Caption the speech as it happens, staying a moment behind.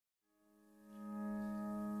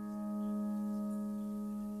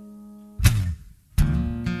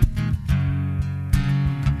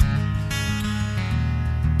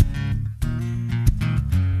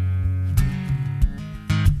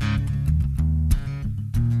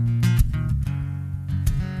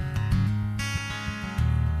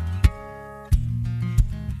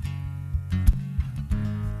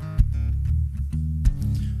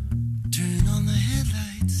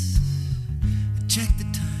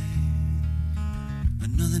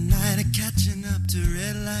catching up to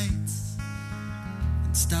red lights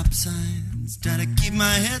and stop signs. Try to keep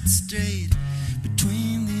my head straight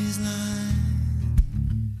between these lines.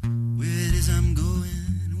 Where it is I'm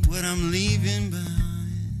going, what I'm leaving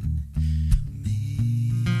behind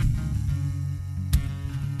me.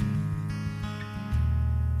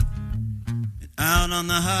 And out on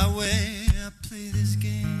the highway, I play this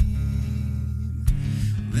game.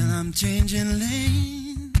 Well, I'm changing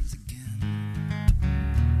lanes again.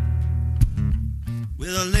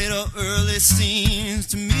 Well, a little early seems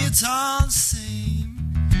to me it's all the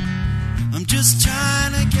same. I'm just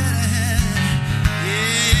trying to get ahead,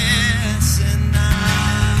 yes, and I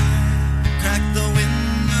crack the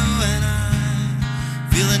window and I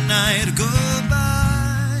feel the night go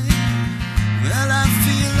by. Well, I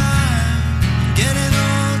feel I'm getting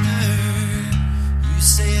older. You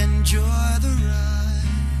say enjoy the ride,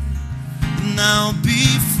 and I'll be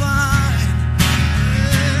fine.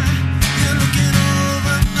 Yeah, you're looking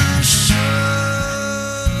over my shoulder.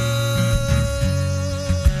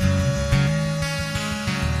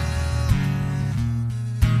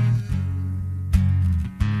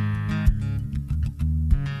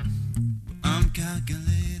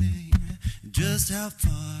 Calculating just how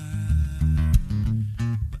far.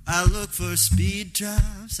 I look for speed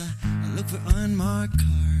traps, I look for unmarked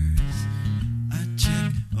cars. I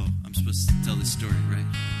check. Oh, I'm supposed to tell this story, right?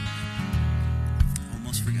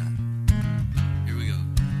 Almost forgot. Here we go.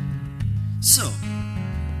 So,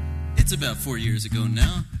 it's about 4 years ago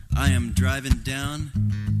now. I am driving down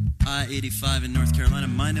I-85 in North Carolina,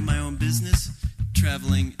 minding my own business,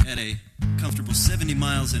 traveling at a comfortable 70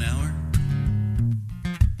 miles an hour.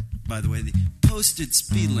 By the way, the posted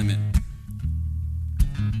speed limit.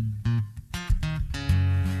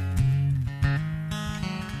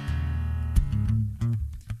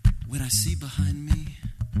 When I see behind me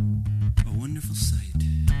a wonderful sight,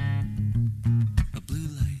 a blue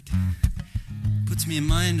light, puts me in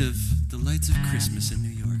mind of the lights of Christmas in New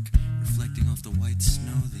York, reflecting off the white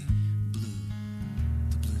snow, the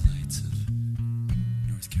blue lights of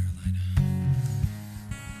North Carolina.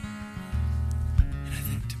 And I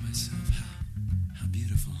think to myself, how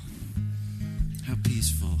beautiful, how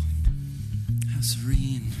peaceful, how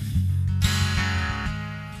serene.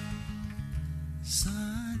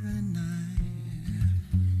 Silent night,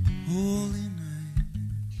 holy night,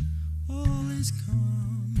 all is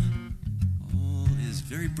calm, all is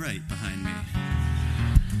very bright behind me.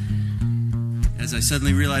 As I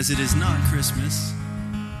suddenly realize it is not Christmas,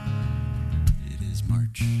 it is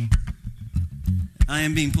March. I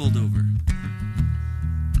am being pulled over.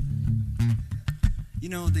 You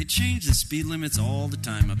know, they change the speed limits all the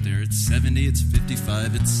time up there. It's 70, it's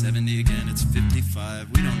 55, it's 70 again, it's 55.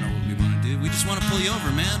 We don't know what we want to do. We just want to pull you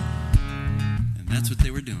over, man. And that's what they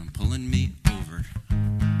were doing, pulling me over.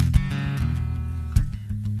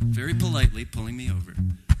 Very politely pulling me over.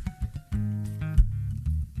 A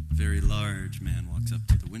very large man walks up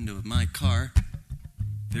to the window of my car.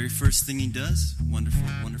 Very first thing he does, wonderful,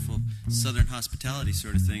 wonderful Southern hospitality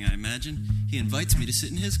sort of thing, I imagine. He invites me to sit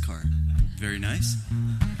in his car. Very nice.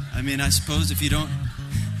 I mean, I suppose if you don't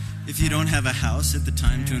have a house at the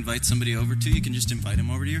time to invite somebody over to, you can just invite him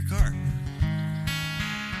over to your car.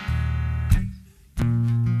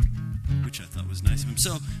 Which I thought was nice of him.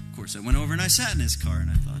 So, of course, I went over and I sat in his car, and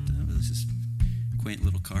I thought, well, this is a quaint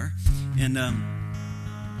little car. And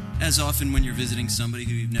as often when you're visiting somebody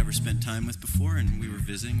who you've never spent time with before, and we were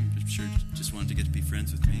visiting, I'm sure just wanted to get to be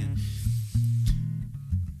friends with me, and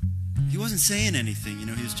he wasn't saying anything, you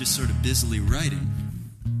know, he was just sort of busily writing.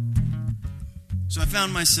 So I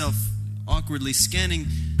found myself awkwardly scanning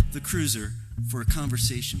the cruiser for a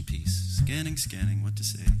conversation piece. Scanning, what to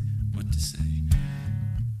say.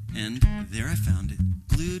 And there I found it,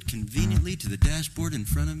 glued conveniently to the dashboard in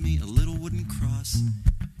front of me, a little wooden cross.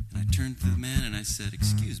 And I turned to the man and I said,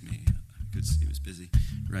 "Excuse me," because he was busy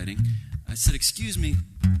writing. I said, "Excuse me,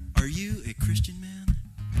 are you a Christian man?"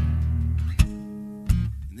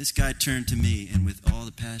 And this guy turned to me, and with all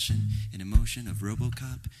the passion and emotion of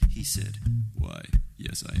RoboCop, he said, "Why,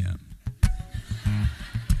 yes, I am."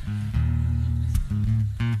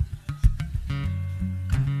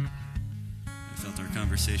 I felt our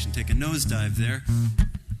conversation take a nosedive there.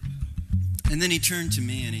 And then he turned to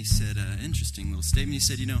me and he said, interesting little statement. He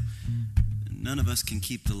said, "You know, none of us can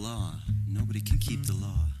keep the law. Nobody can keep the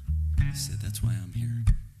law." He said, "That's why I'm here."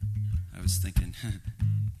 I was thinking,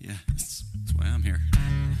 yeah, that's why I'm here.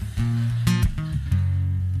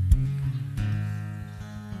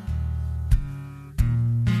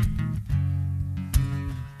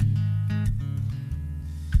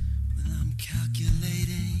 Well, I'm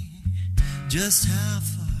calculating just how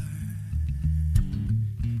far.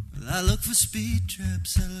 Well, I look for speed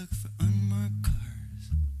traps, I look for unmarked cars,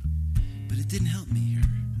 but it didn't help me here.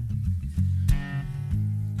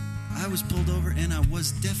 I was pulled over and I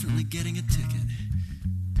was definitely getting a ticket.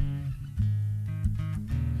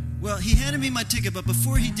 Well, he handed me my ticket, but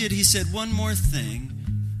before he did, he said one more thing,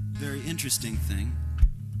 very interesting thing.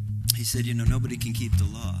 He said, you know, nobody can keep the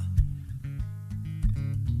law.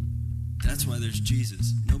 That's why there's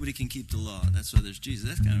Jesus. Nobody can keep the law. That's why there's Jesus.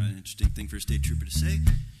 That's kind of an interesting thing for a state trooper to say.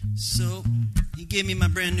 So he gave me my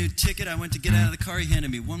brand new ticket. I went to get out of the car. He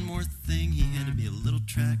handed me one more thing. He handed me a little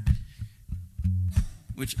tract,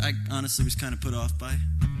 which I honestly was kind of put off by.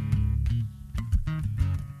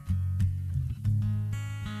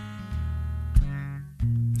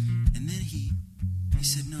 And then he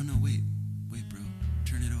said, no, wait, bro,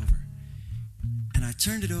 turn it over. And I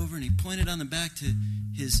turned it over, and he pointed on the back to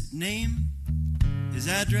his name, his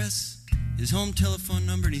address, his home telephone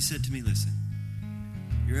number, and he said to me, listen,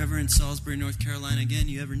 you're ever in Salisbury, North Carolina again,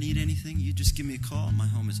 you ever need anything, you just give me a call. My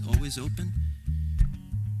home is always open.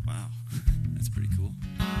 Wow, that's pretty cool.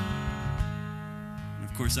 And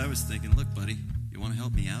of course, I was thinking, look, buddy, you want to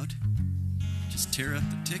help me out? Just tear up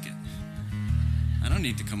the ticket. I don't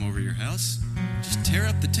need to come over to your house. Just tear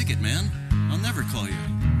up the ticket, man. I'll never call you.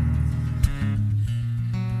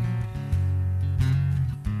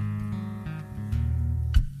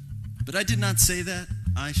 But I did not say that.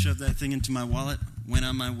 I shoved that thing into my wallet, went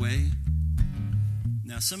on my way.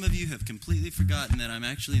 Now, some of you have completely forgotten that I'm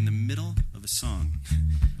actually in the middle of a song.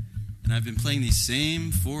 And I've been playing these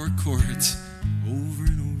same 4 chords over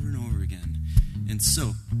and over and over again. And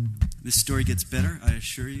so, this story gets better, I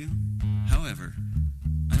assure you. However,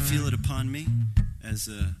 I feel it upon me as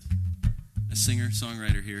a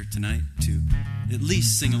singer-songwriter here tonight to at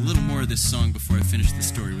least sing a little more of this song before I finish the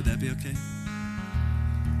story. Would that be okay?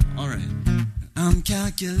 All right. I'm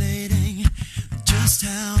calculating just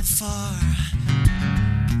how far.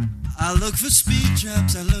 I look for speed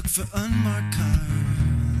traps, I look for unmarked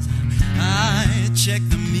cars. I check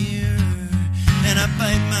the mirror and I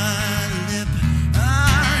bite my lip.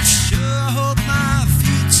 I sure hope my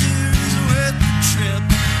future is worth the trip.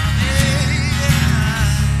 Hey, I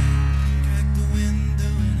crack the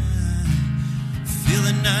window and I feel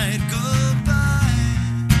the night go by.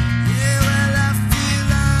 Yeah, well, I feel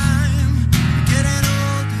I'm getting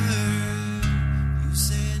older. You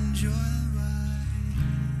say enjoy the ride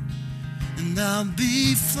and I'll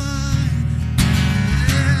be fine.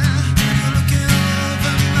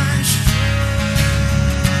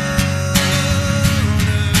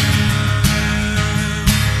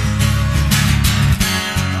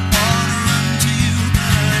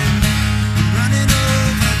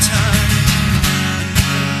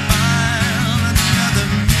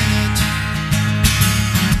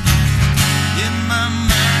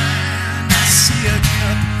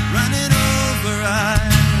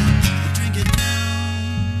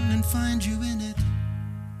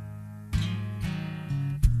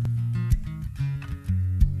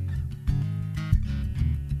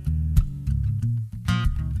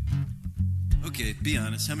 Okay, be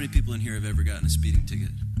honest. How many people in here have ever gotten a speeding ticket?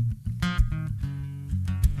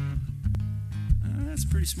 That's a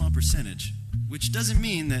pretty small percentage, which doesn't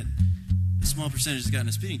mean that a small percentage has gotten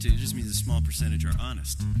a speeding ticket. It just means a small percentage are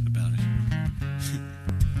honest about it.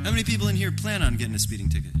 How many people in here plan on getting a speeding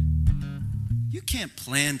ticket? You can't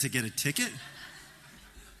plan to get a ticket.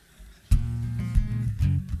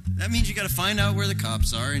 That means you got to find out where the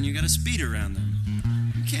cops are and you got to speed around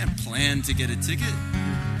them. You can't plan to get a ticket.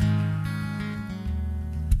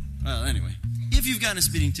 Well, anyway, if you've gotten a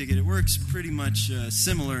speeding ticket, it works pretty much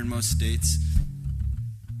similar in most states.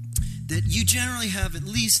 That you generally have at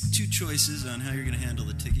least 2 choices on how you're going to handle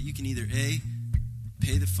the ticket. You can either A,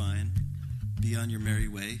 pay the fine, be on your merry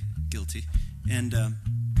way, guilty, and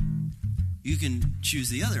you can choose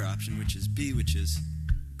the other option, which is B, which is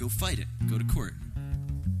go fight it, go to court.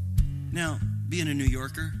 Now, being a New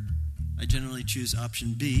Yorker, I generally choose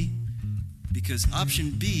option B because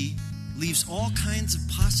option B leaves all kinds of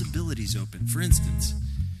possibilities open. For instance,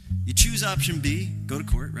 you choose option B, go to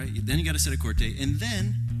court, right? Then you got to set a court date, and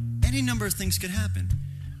then any number of things could happen.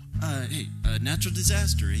 A natural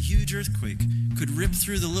disaster, a huge earthquake could rip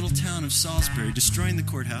through the little town of Salisbury, destroying the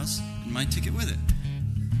courthouse, and my ticket with it.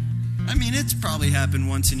 I mean, it's probably happened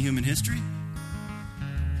once in human history.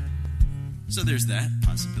 So there's that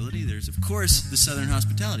possibility. There's, of course, the Southern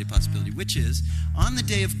hospitality possibility, which is, on the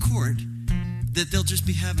day of court, that they'll just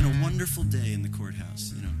be having a wonderful day in the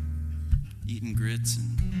courthouse, you know, eating grits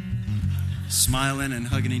and smiling and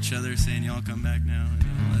hugging each other, saying, y'all come back now, and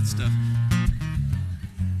all that stuff.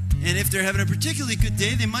 And if they're having a particularly good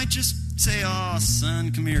day, they might just say, oh,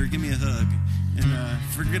 son, come here, give me a hug. and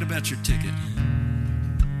forget about your ticket.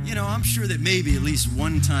 You know, I'm sure that maybe at least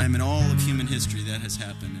one time in all of human history that has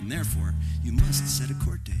happened, and therefore you must set a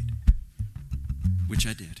court date, which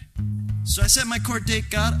I did. So I set my court date,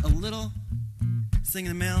 got a little thing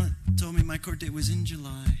in the mail. It told me my court date was in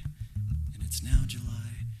July, and it's now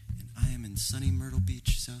July, and I am in sunny Myrtle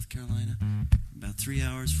Beach, South Carolina, about 3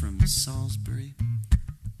 hours from Salisbury.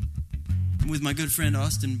 I'm with my good friend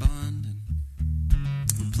Austin Bond,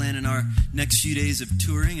 and we're planning our next few days of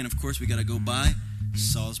touring, and of course we got to go by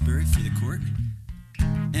Salisbury for the court.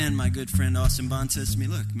 And my good friend Austin Bond says to me,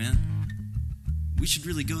 look, man, we should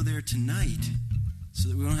really go there tonight so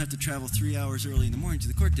that we don't have to travel 3 hours early in the morning to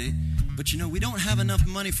the court date. But, you know, we don't have enough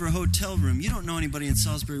money for a hotel room. You don't know anybody in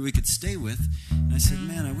Salisbury we could stay with. And I said,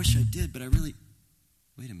 man, I wish I did, but I really...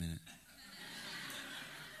 Wait a minute.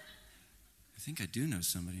 I think I do know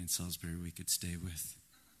somebody in Salisbury we could stay with.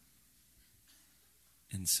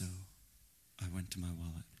 And so I went to my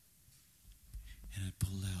wallet and I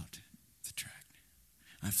pulled out the tract.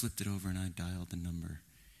 I flipped it over and I dialed the number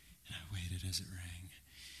and I waited as it rang.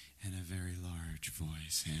 And a very large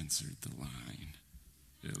voice answered the line.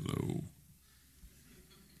 Hello.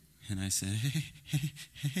 And I said,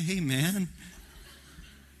 hey, man.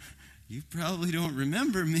 You probably don't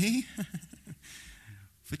remember me.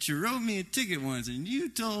 But you wrote me a ticket once and you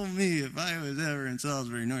told me if I was ever in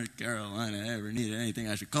Salisbury, North Carolina, ever needed anything,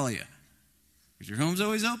 I should call you. Is your home's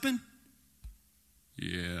always open?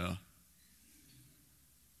 Yeah.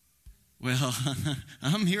 Well,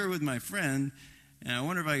 I'm here with my friend. And I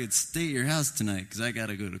wonder if I could stay at your house tonight because I got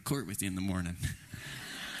to go to court with you in the morning.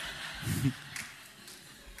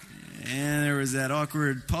 And there was that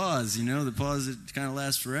awkward pause, you know, the pause that kind of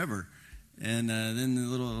lasts forever. And then the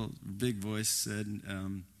little big voice said,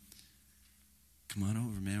 come on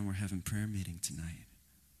over, man, we're having prayer meeting tonight.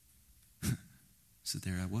 So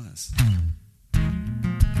there I was.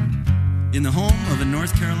 In the home of a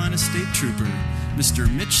North Carolina state trooper, Mr.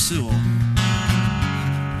 Mitch Sewell.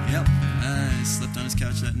 Yep, I slept on his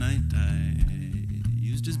couch that night. I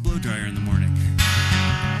used his blow dryer in the morning.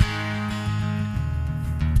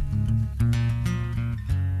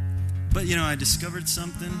 But, you know, I discovered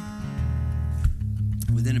something.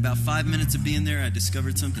 Within about 5 minutes of being there, I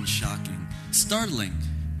discovered something shocking, startling,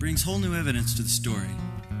 brings whole new evidence to the story.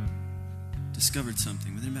 Discovered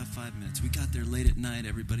something within about 5 minutes. We got there late at night.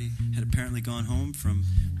 Everybody had apparently gone home from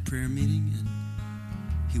prayer meeting, and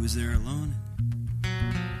he was there alone.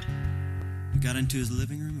 We got into his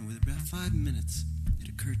living room, and within about 5 minutes, it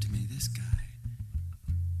occurred to me, this guy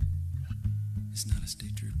is not a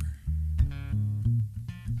state trooper.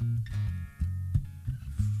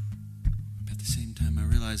 About the same time I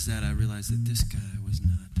realized that this guy was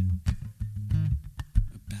not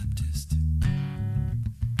a Baptist. I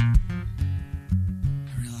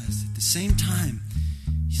realized at the same time,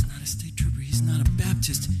 he's not a state trooper, he's not a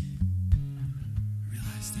Baptist. I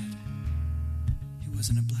realized that he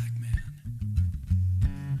wasn't a black man.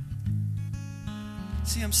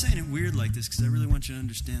 See, I'm saying it weird like this because I really want you to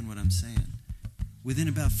understand what I'm saying. Within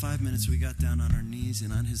about 5 minutes, we got down on our knees,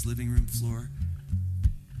 and on his living room floor,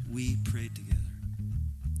 we prayed together.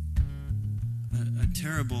 A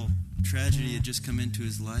terrible tragedy had just come into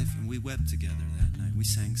his life, and we wept together that night. We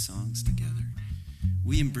sang songs together.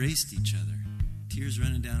 We embraced each other, tears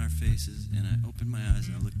running down our faces, and I opened my eyes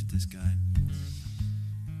and I looked at this guy.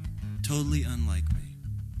 Totally unlike me.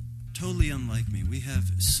 Totally unlike me. We have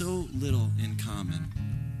so little in common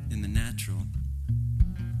in the natural.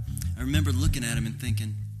 I remember looking at him and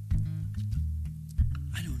thinking,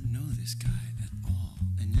 I don't know this guy at all,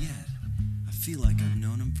 and yet I feel like I've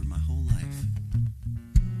known him for my whole life.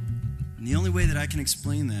 And the only way that I can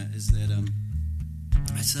explain that is that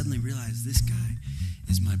I suddenly realized this guy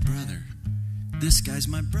is my brother. This guy's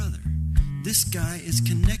my brother. This guy is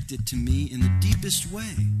connected to me in the deepest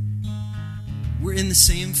way. We're in the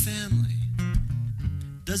same family.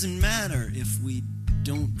 Doesn't matter if we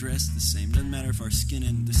don't dress the same. Doesn't matter if our skin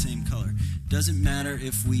is the same color. Doesn't matter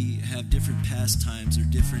if we have different pastimes or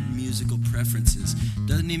different musical preferences.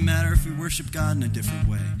 Doesn't even matter if we worship God in a different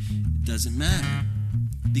way. It doesn't matter.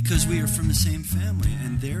 Because we are from the same family,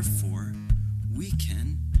 and therefore we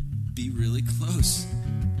can be really close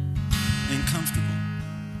and comfortable.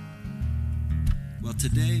 Well,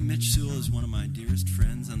 today, Mitch Sewell is one of my dearest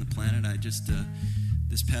friends on the planet.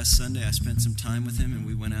 This past Sunday, I spent some time with him, and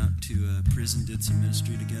we went out to a prison, did some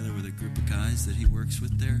ministry together with a group of guys that he works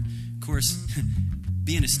with there. Of course,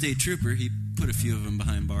 being a state trooper, he put a few of them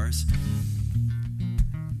behind bars.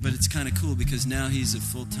 But it's kind of cool because now he's a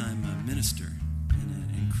full-time minister and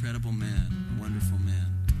an incredible man, a wonderful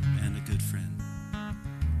man, and a good friend.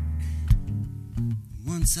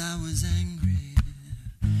 Once I was angry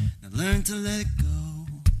learned to let it go.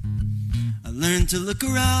 I learned to look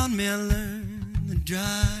around me. I learned to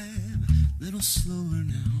drive a little slower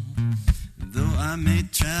now. Though I may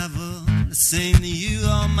travel to sing to you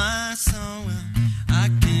all my song, well, I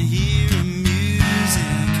can hear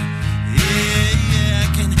music. Yeah, yeah,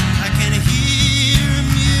 I can hear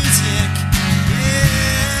music. Yeah,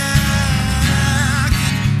 I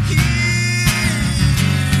can hear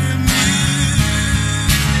music.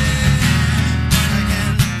 I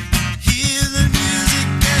can hear the music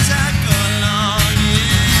as I go along.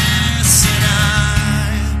 Yes, and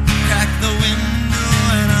I crack the window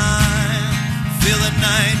and I feel the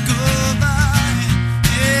night go by.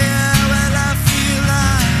 Yeah, well, I feel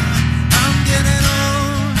like I'm getting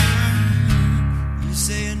older. You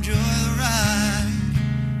say enjoy the ride,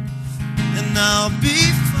 and I'll be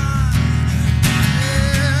fine.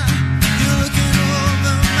 Yeah, you're looking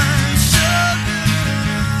over my shoulder, and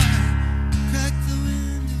I crack the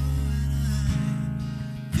window and I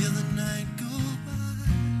feel the night go by.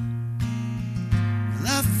 Well,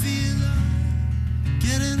 I feel like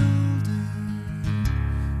getting older.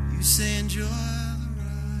 You say enjoy the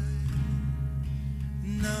ride,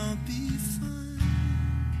 and I'll be fine.